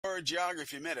our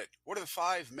Geography Minute. What are the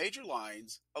 5 major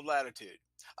lines of latitude?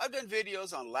 I've done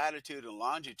videos on latitude and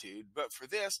longitude, but for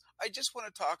this, I just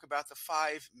want to talk about the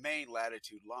 5 main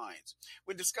latitude lines.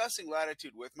 When discussing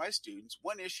latitude with my students,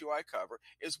 one issue I cover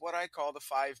is what I call the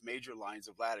 5 major lines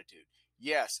of latitude.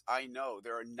 Yes, I know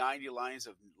there are 90 lines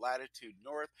of latitude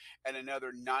north and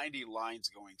another 90 lines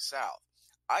going south.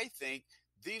 I think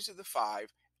these are the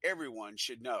 5 everyone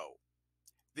should know.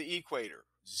 The equator,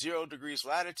 0 degrees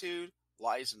latitude,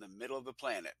 lies in the middle of the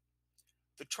planet.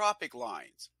 The tropic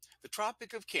lines, the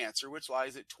Tropic of Cancer, which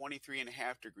lies at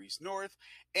 23.5 degrees north,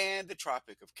 and the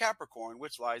Tropic of Capricorn,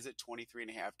 which lies at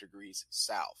 23.5 degrees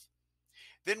south.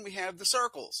 Then we have the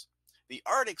circles, the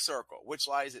Arctic Circle, which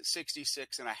lies at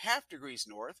 66.5 degrees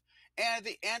north, and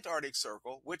the Antarctic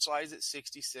Circle, which lies at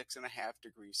 66.5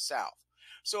 degrees south.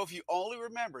 So if you only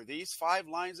remember these 5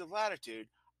 lines of latitude,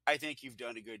 I think you've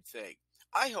done a good thing.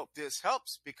 I hope this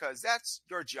helps because that's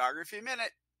your Geography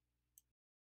Minute.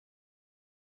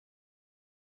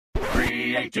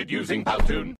 Created using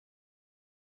Latitude.